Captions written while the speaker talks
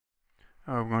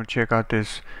We're going to check out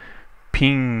this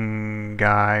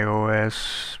Pinguy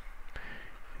OS.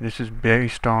 This is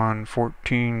based on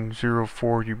 14.04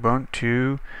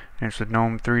 Ubuntu, and it's a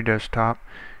GNOME 3 desktop.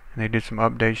 And they did some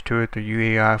updates to it, the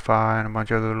EFI and a bunch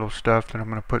of other little stuff that I'm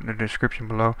going to put in the description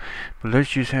below. But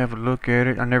let's just have a look at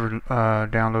it. I never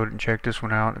downloaded and checked this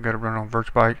one out. I got it running on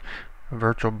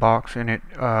VirtualBox, and it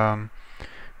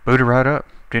booted right up.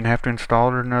 Didn't have to install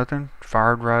it or nothing.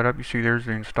 Fired right up. You see there's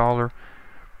the installer.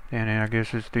 And then I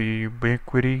guess it's the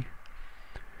Ubiquity.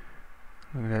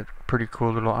 Look at that pretty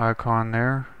cool little icon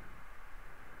there.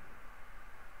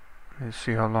 Let's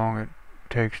see how long it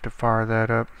takes to fire that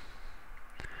up.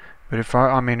 But if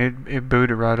it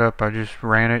booted right up. I just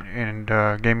ran it and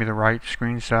gave me the right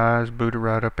screen size, booted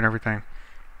right up and everything.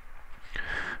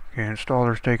 Okay,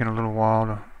 installer's taking a little while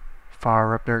to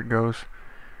fire up. There it goes.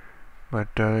 But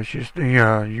it's just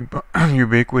the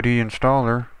Ubiquity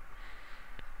installer.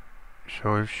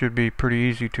 So it should be pretty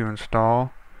easy to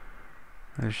install.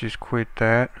 Let's just quit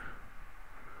that.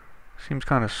 Seems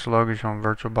kind of sluggish on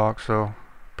VirtualBox, so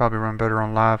probably run better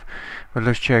on live. But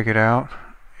let's check it out.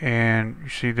 And you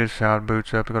see this is how it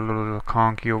boots up. It's got a little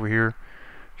conky over here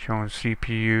showing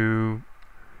CPU,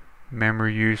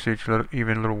 memory usage,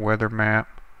 even a little weather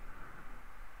map.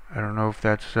 I don't know if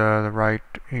that's the right,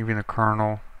 even the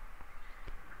kernel.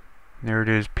 There it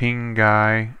is,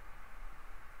 Pinguy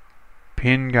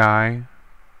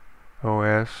OS.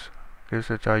 I guess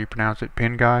that's how you pronounce it,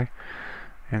 Pinguy.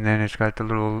 And then it's got the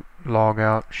little log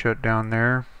out shut down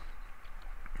there.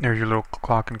 There's your little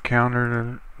clock and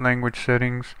counter language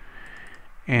settings.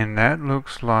 And that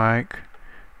looks like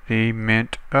the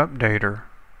Mint updater.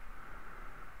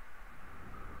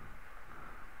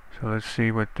 So let's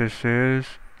see what this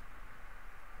is.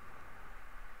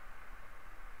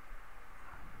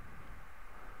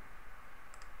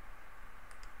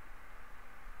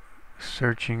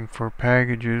 Searching for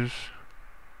packages.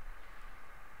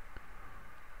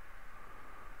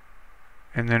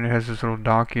 And then it has this little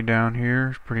docky down here.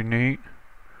 It's pretty neat.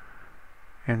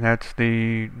 And that's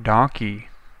the docky.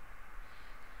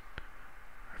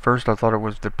 First I thought it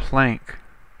was the plank.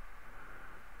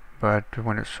 But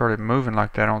when it started moving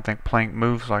like that, I don't think plank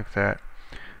moves like that.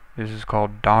 This is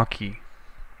called docky.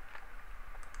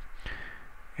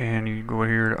 And you go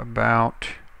here to about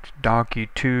docky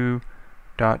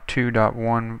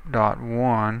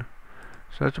 2.2.1.1.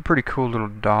 So that's a pretty cool little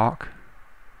dock.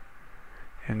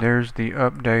 And there's the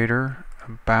updater.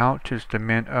 About is the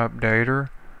Mint updater.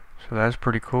 So that's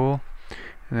pretty cool.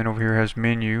 And then over here has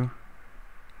menu.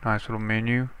 Nice little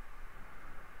menu.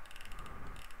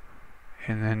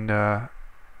 And then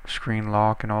screen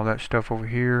lock and all that stuff over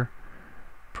here.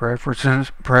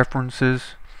 Preferences.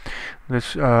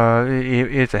 This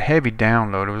it's a heavy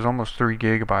download. It was almost 3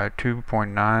 gigabyte,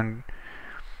 2.8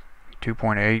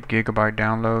 gigabyte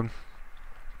download.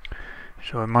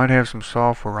 So it might have some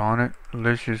software on it.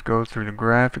 Let's just go through the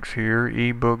graphics here.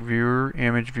 Ebook viewer,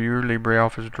 image viewer,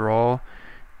 LibreOffice Draw,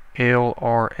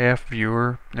 LRF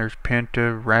viewer. There's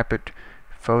Penta, rapid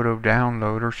photo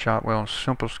downloader, Shotwell, and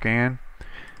Simple Scan.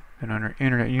 And under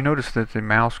internet, you notice that the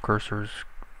mouse cursor is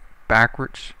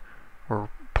backwards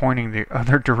or pointing the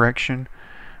other direction.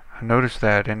 I noticed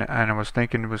that, and I was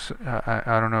thinking it was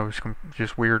I don't know, it was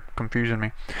just weird, confusing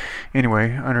me.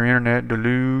 Anyway, under internet,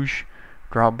 Deluge,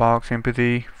 Dropbox,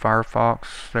 Empathy,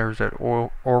 Firefox. There's that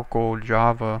Oracle,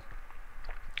 Java,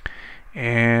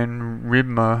 and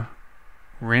Rimina.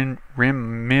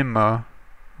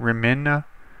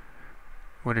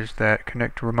 What is that?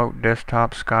 Connect to remote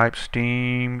desktop, Skype,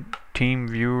 Steam,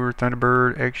 TeamViewer,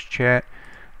 Thunderbird, XChat.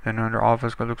 Then under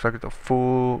Office, it looks like it's a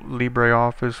full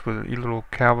LibreOffice with a little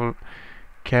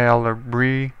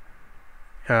Calibri,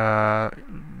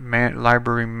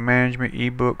 library management,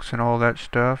 ebooks, and all that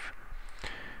stuff.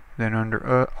 Then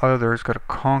under other, it's got a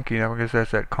conky. I guess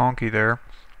that's that conky there.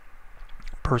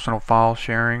 Personal file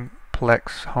sharing,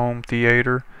 Plex home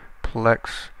theater,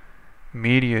 Plex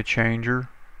media manager.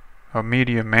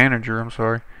 I'm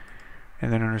sorry.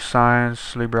 And then under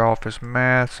science, LibreOffice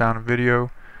math, sound and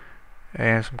video,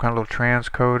 and some kind of little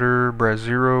transcoder,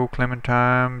 Brazero,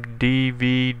 Clementine,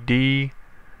 DVD.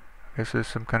 I guess it's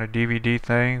some kind of DVD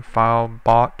thing. File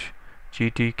bot,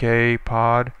 GTK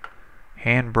pod.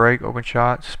 Handbrake,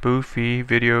 OpenShot, Spoofy,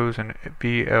 videos, and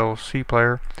VLC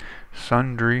player,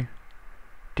 Sundry,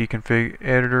 deconfig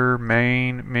editor,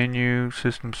 main, menu,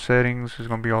 system settings. Is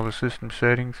going to be all the system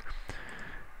settings.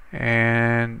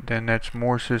 And then that's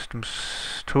more system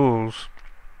tools.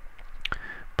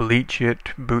 Bleach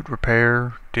it, boot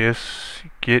repair, disk,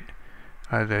 git,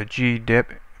 the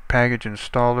gdep package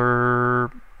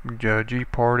installer,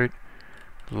 gparted,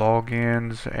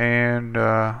 logins, and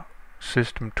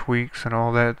system tweaks and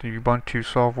all that, the Ubuntu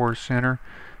Software Center,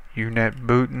 UNet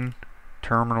booting,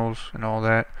 terminals and all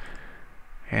that.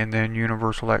 And then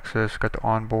universal access, got the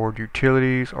onboard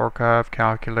utilities, archive,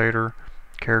 calculator,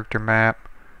 character map,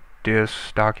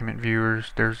 disks, document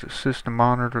viewers. There's the system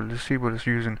monitor. Let's see what it's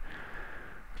using.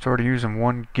 It's already using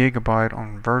 1 gigabyte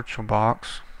on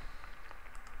VirtualBox.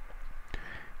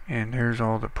 And there's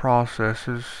all the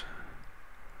processes.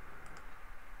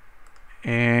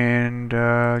 And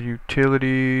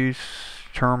utilities,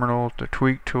 terminal, the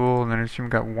tweak tool, and then it's even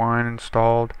got wine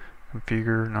installed,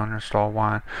 configure, and uninstall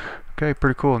wine. Okay,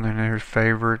 pretty cool. And then there's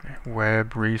favorite,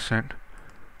 web, recent.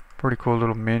 Pretty cool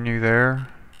little menu there.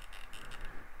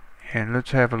 And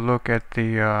let's have a look at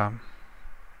the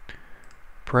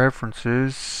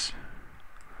preferences.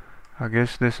 I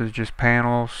guess this is just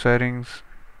panel settings.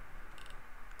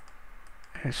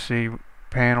 Let's see,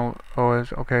 panel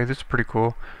OS. Okay, this is pretty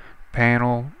cool.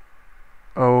 Panel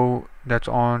O, that's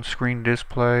on screen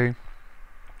display.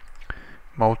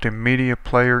 Multimedia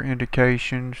player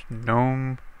indications,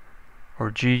 GNOME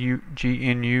or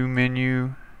GNU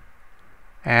menu,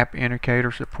 app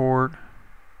indicator support,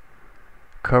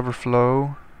 cover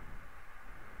flow.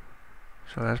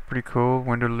 So that's pretty cool.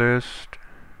 Window list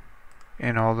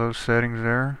and all those settings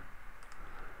there.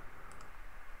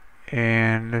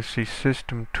 And let's see,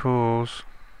 system tools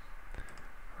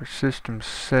or system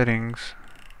settings.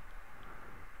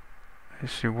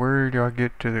 Let's see, where do I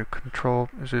get to the control?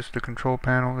 Is this the control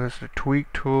panel? That's the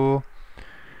tweak tool.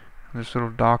 This little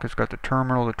dock has got the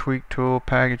terminal, the tweak tool,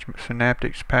 package,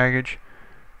 Synaptics package,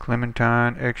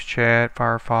 Clementine, XChat,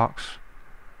 Firefox,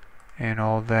 and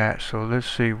all that. So let's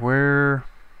see where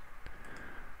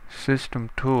system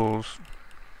tools,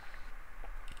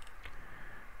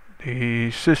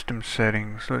 the system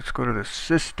settings. Let's go to the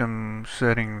system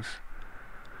settings.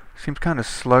 Seems kind of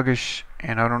sluggish,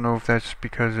 and I don't know if that's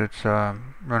because it's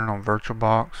running on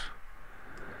VirtualBox.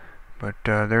 But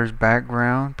there's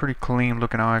background, pretty clean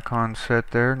looking icon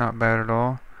set there, not bad at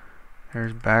all.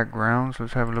 There's backgrounds.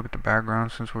 Let's have a look at the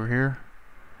background since we're here.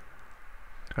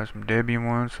 It's got some Debian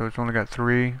ones, so it's only got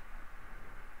 3.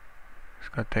 It's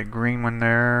got that green one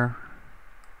there.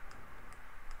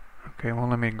 Okay, well,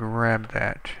 let me grab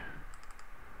that.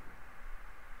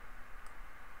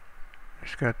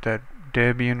 It's got that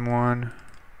Debian one,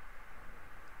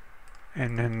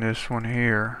 and then this one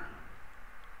here.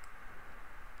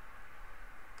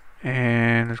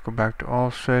 And let's go back to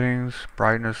all settings,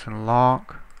 brightness and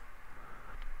lock,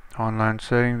 online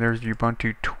setting. There's the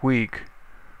Ubuntu tweak.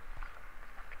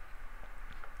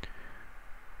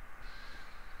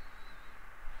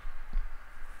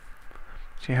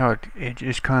 See how it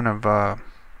just kind of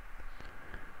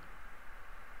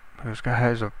this guy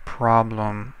has a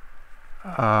problem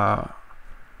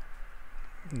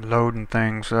loading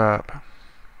things up.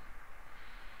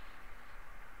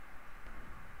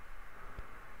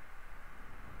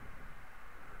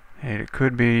 And it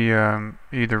could be either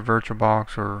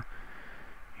VirtualBox or,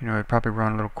 you know, it'd probably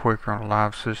run a little quicker on a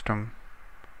live system.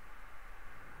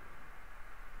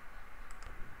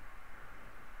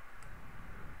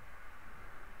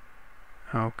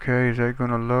 Okay, is that going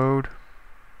to load?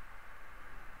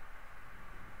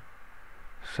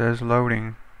 Says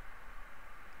loading.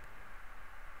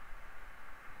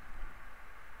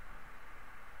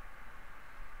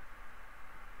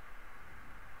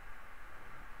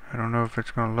 I don't know if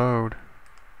it's going to load.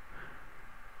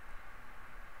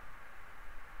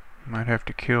 Might have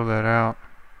to kill that out.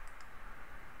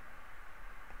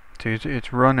 See,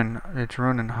 it's running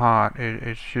hot.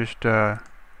 It's just okay,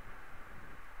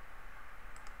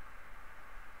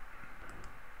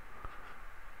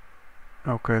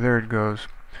 there it goes.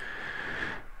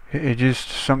 It just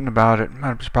something about it.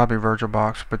 It's probably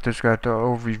VirtualBox, but this got the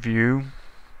overview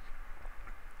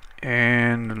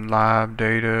and live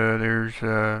data. There's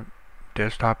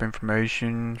desktop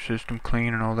information, system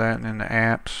clean, and all that, and then the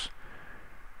apps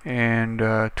and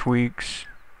tweaks.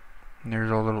 And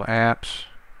there's all little apps,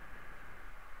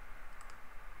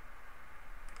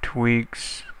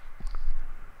 tweaks,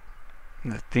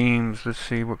 and the themes. Let's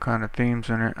see what kind of themes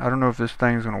in it. I don't know if this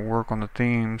thing's going to work on the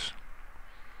themes.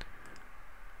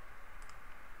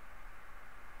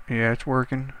 Yeah, it's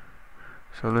working.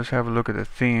 So let's have a look at the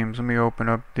themes. Let me open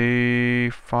up the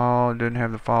file. It didn't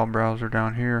have the file browser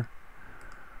down here.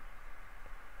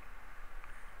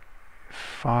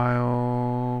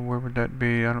 File, where would that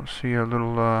be? I don't see a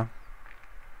little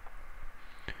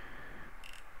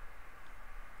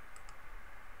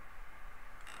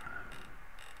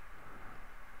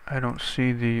I don't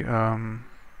see the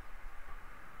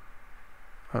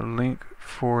a link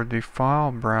for the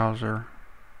file browser.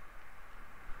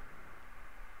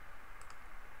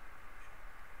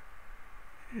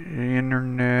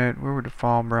 internet. Where would the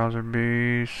file browser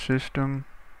be? System.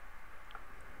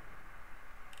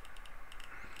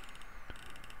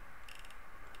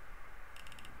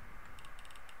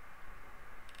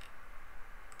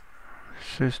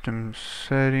 System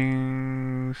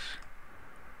settings.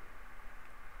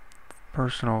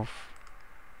 Personal.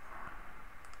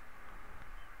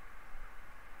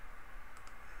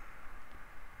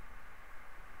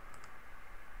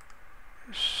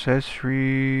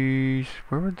 Accessories.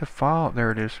 Where would the file?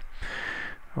 There it is.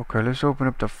 Okay, let's open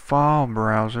up the file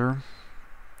browser.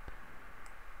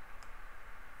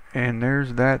 And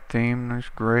there's that theme, nice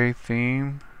gray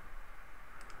theme.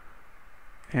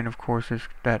 And of course it's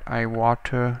that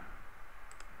Iwata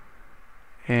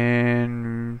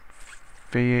and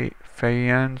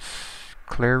Fayence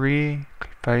Clary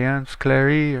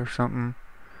or something.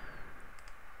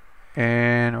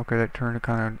 And okay, that turned it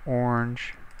kind of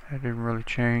orange. That didn't really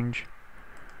change.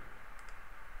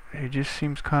 It just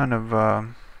seems kind of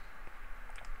okay,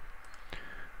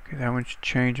 that one's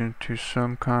changing to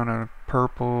some kind of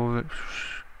purple, that's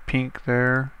pink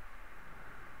there.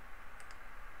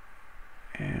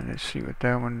 And let's see what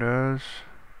that one does.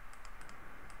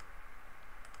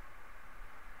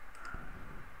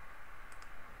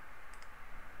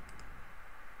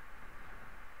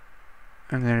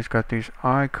 And then it's got these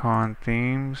icon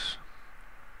themes.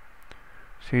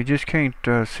 So you just can't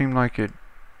seem like it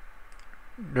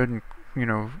doesn't, you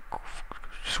know,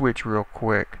 switch real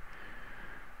quick.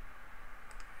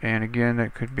 And again,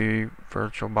 that could be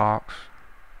VirtualBox.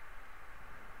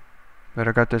 But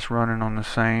I got this running on the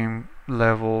same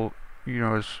level, you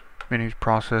know, as many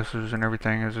processors and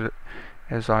everything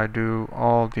as I do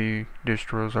all the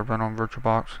distros I run on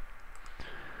VirtualBox.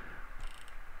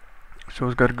 So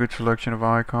it's got a good selection of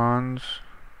icons.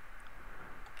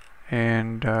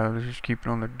 And let's just keep it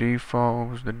on the default.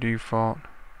 What was the default?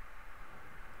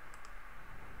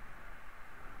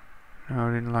 No,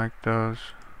 I didn't like those.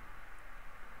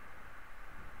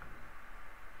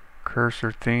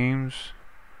 Cursor themes.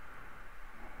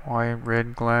 White,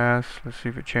 red glass. Let's see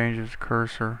if it changes the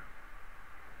cursor.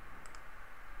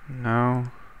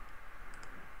 No.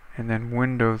 And then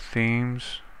window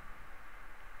themes.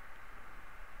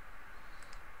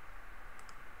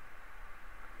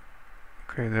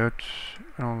 Okay, that's,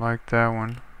 I don't like that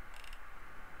one.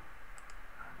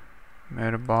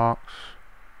 Meta box.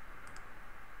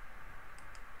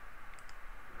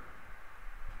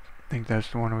 I think that's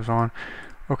the one I was on.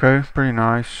 Okay, pretty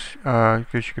nice. I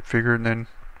guess you could figure it. And then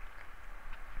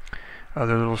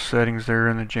other little settings there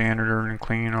in the janitor and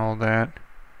clean, all that.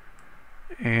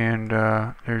 And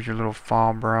there's your little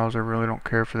file browser. I really don't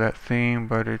care for that theme,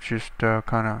 but it's just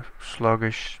kind of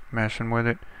sluggish messing with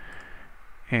it.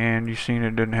 And you've seen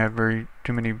it doesn't have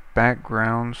too many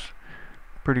backgrounds.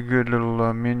 Pretty good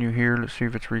little menu here. Let's see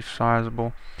if it's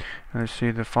resizable. Let's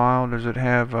see the file. Does it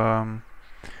have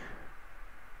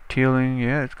tealing?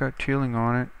 Yeah, it's got tealing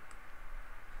on it.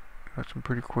 Got some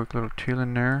pretty quick little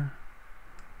tealing there.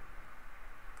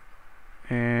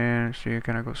 And see,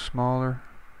 can I go smaller?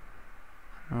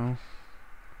 No.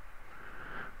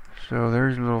 So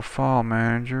there's a little file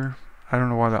manager. I don't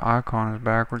know why the icon is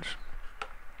backwards.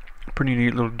 Pretty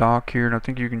neat little dock here, and I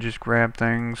think you can just grab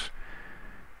things,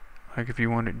 like if you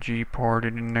want it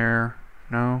G-parted in there.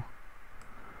 No,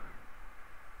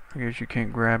 I guess you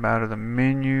can't grab out of the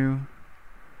menu.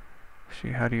 See,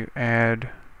 how do you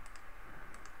add?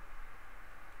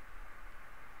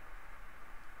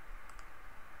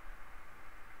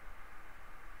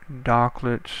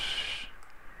 Docklets.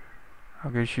 I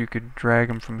guess you could drag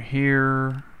them from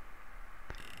here,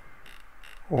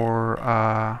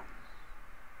 or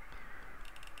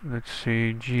let's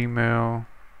see, Gmail,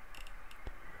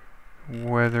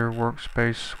 weather,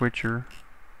 workspace switcher.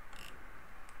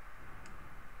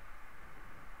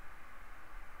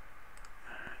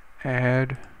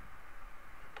 Add.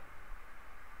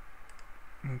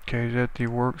 Okay, is that the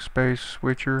workspace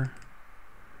switcher?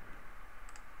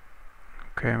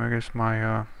 Okay, I guess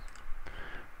my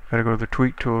gotta go to the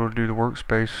tweak tool to do the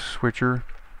workspace switcher.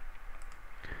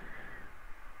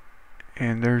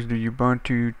 And there's the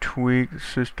Ubuntu tweak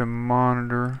system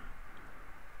monitor.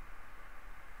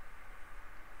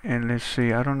 And let's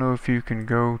see, I don't know if you can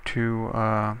go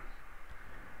to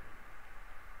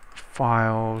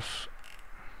files,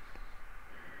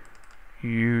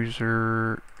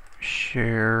 user,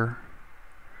 share,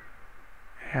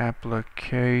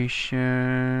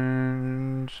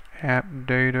 applications, app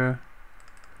data,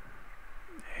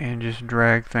 and just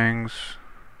drag things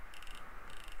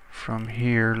from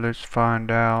here. Let's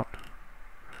find out.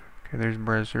 Okay, there's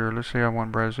Browser. Let's say I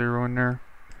want Browser in there.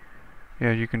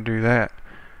 Yeah, you can do that.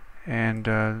 And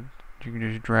You can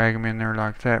just drag them in there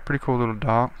like that. Pretty cool little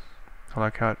dock. I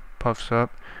like how it puffs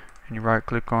up. And you right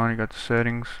click on it, you got the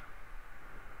settings.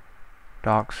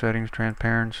 Dock settings,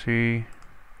 transparency.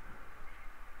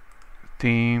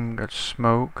 Theme, got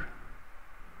smoke.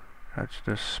 That's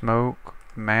the smoke.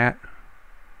 Matte.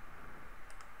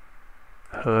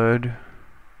 HUD.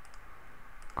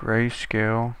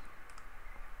 Grayscale.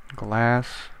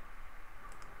 Glass.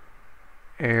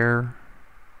 Air.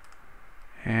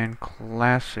 And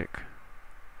classic.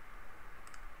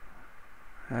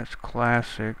 That's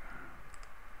classic.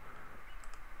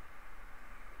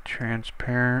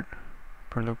 Transparent.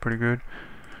 Look pretty good.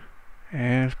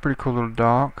 And it's a pretty cool little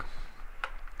dock.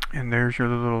 And there's your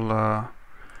little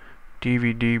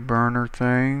DVD burner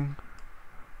thing.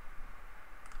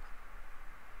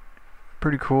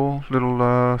 Pretty cool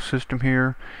little system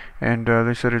here. And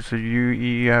they said it's a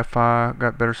UEFI,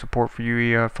 got better support for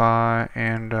UEFI,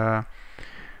 and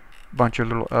bunch of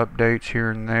little updates here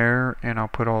and there, and I'll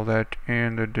put all that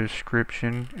in the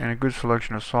description. And a good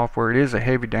selection of software. It is a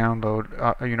heavy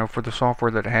download, you know, for the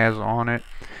software that it has on it.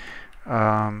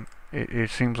 It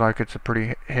seems like it's a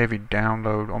pretty heavy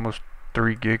download, almost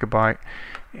 3 GB.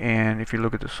 And if you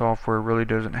look at the software, it really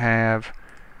doesn't have,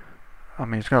 I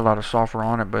mean, it's got a lot of software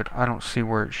on it, but I don't see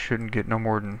where it shouldn't get no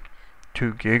more than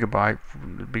 2 GB,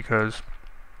 because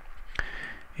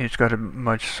it's got as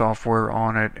much software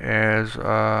on it as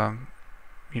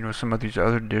you know, some of these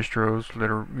other distros that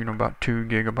are, you know, about 2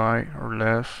 GB or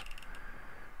less.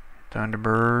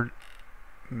 Thunderbird,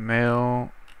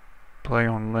 Mail, Play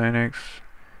on Linux,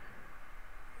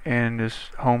 and this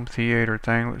home theater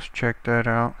thing. Let's check that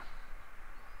out.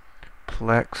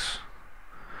 Plex.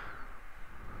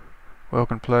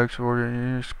 Welcome Plex,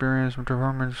 or experience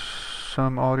determines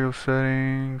some audio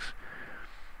settings.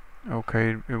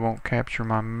 Okay, it won't capture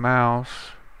my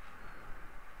mouse.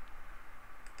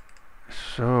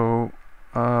 So,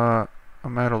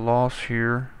 I'm at a loss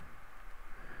here.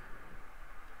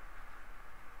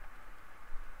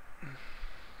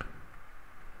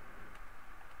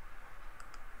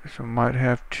 So I might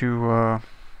have to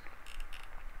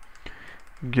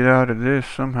get out of this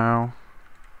somehow.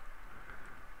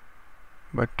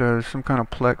 But some kind of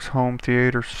Plex home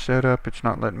theater setup. It's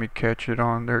not letting me catch it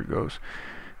on. There it goes.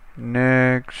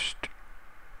 Next,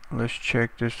 let's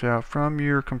check this out. From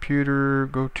your computer,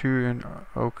 go to and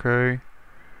okay.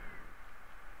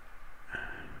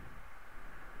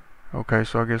 Okay,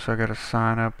 so I guess I gotta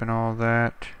sign up and all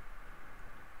that.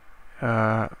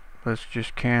 Let's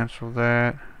just cancel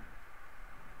that.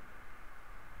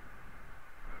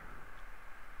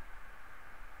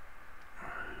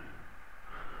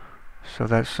 So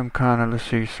that's some kind of, let's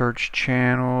see, search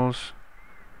channels.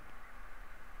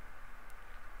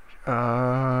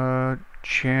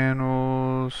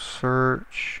 Channels,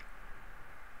 search.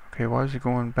 Okay, why is it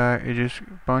going back? It just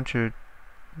a bunch of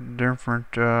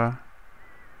different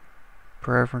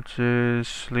preferences,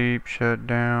 sleep,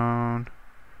 shutdown,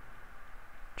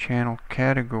 channel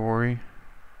category,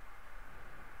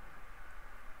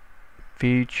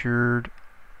 featured.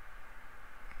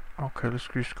 Okay, let's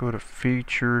just go to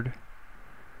featured.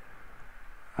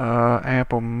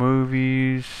 Apple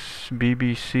Movies,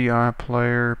 BBC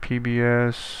iPlayer,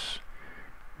 PBS,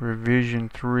 Revision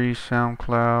 3,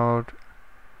 SoundCloud,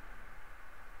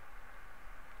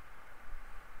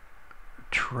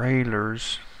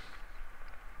 trailers.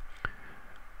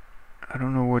 I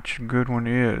don't know which good one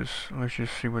is. Let's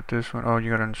just see what this one. Oh, you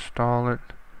gotta install it.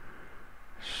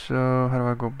 So how do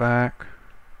I go back?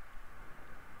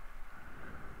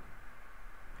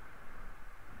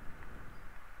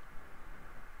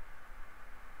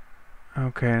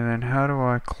 Okay, and then how do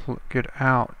I get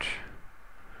out?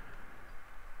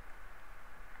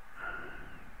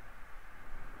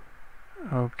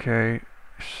 Okay,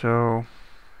 so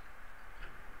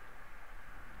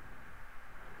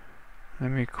let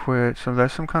me quit. So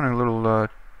that's some kind of little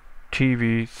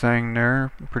TV thing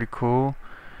there. Pretty cool.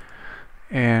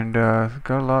 And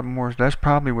got a lot more. That's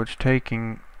probably what's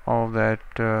taking all that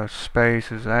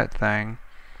space, is that thing.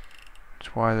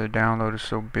 That's why the download is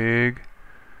so big.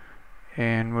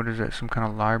 And what is that, some kind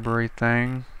of library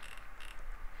thing?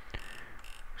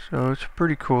 So it's a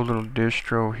pretty cool little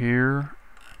distro here.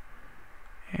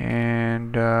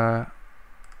 And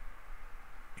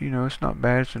you know, it's not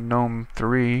bad. It's a GNOME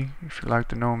 3, if you like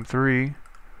the GNOME 3.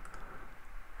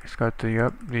 It's got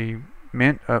the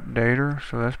Mint updater,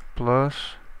 so that's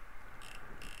plus.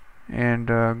 And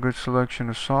good selection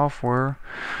of software.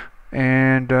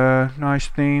 And nice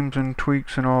themes and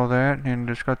tweaks and all that. And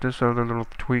it's got this other little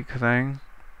tweak thing,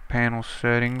 panel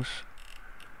settings,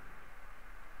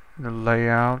 the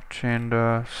layout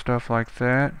and stuff like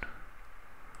that.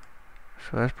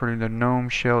 So that's pretty, the GNOME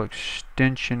shell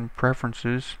extension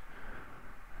preferences.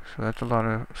 So that's a lot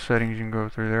of settings you can go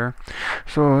through there.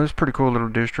 So it's a pretty cool little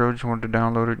distro. Just wanted to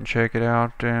download it and check it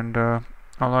out, and I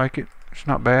like it. It's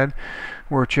not bad,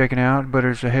 worth checking out, but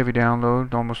it's a heavy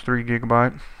download, almost 3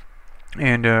 GB,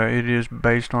 and it is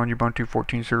based on Ubuntu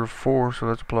 14.04, so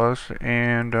that's a plus.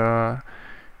 And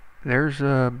there's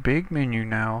a big menu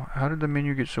now. How did the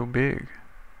menu get so big?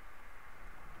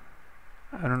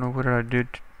 I don't know what I did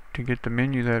to get the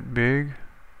menu that big,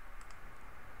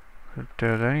 but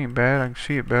that ain't bad. I can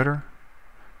see it better.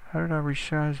 How did I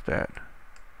resize that?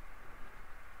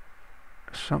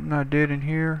 Something I did in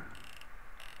here.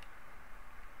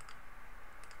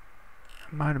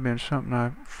 It might have been something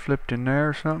I flipped in there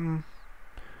or something.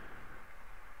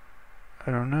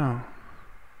 I don't know.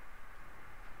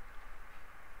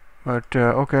 But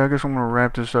okay, I guess I'm gonna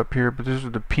wrap this up here. But this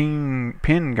is the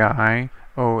Pinguy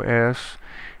OS,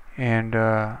 and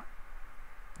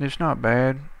it's not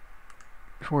bad.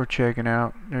 It's worth checking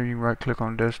out. There you can right click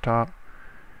on desktop.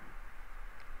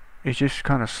 It's just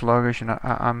kind of sluggish, and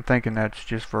I'm thinking that's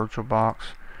just VirtualBox.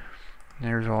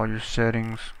 There's all your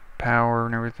settings, power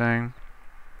and everything.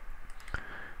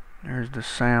 There's the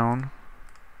sound.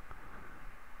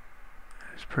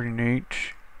 It's pretty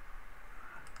neat.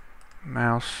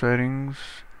 Mouse settings.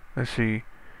 Let's see.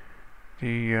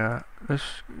 The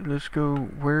let's go.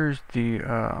 Where's the?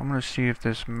 I'm gonna see if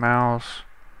this mouse.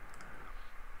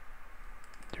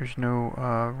 There's no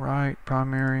right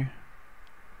primary.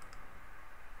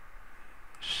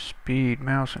 Speed,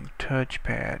 mouse, and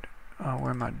touchpad. What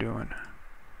am I doing?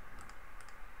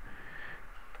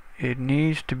 It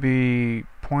needs to be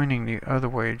pointing the other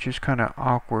way. It's just kind of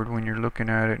awkward when you're looking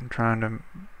at it and trying to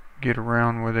get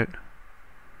around with it.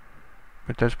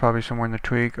 But that's probably somewhere in the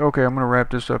tweak. Okay, I'm going to wrap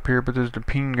this up here, but this is the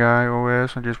Pinguy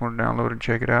OS. I just want to download and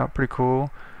check it out. Pretty cool.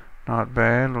 Not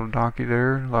bad. A little docky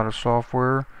there. A lot of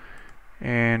software.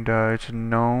 And it's a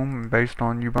GNOME based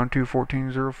on Ubuntu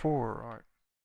 14.04. All right.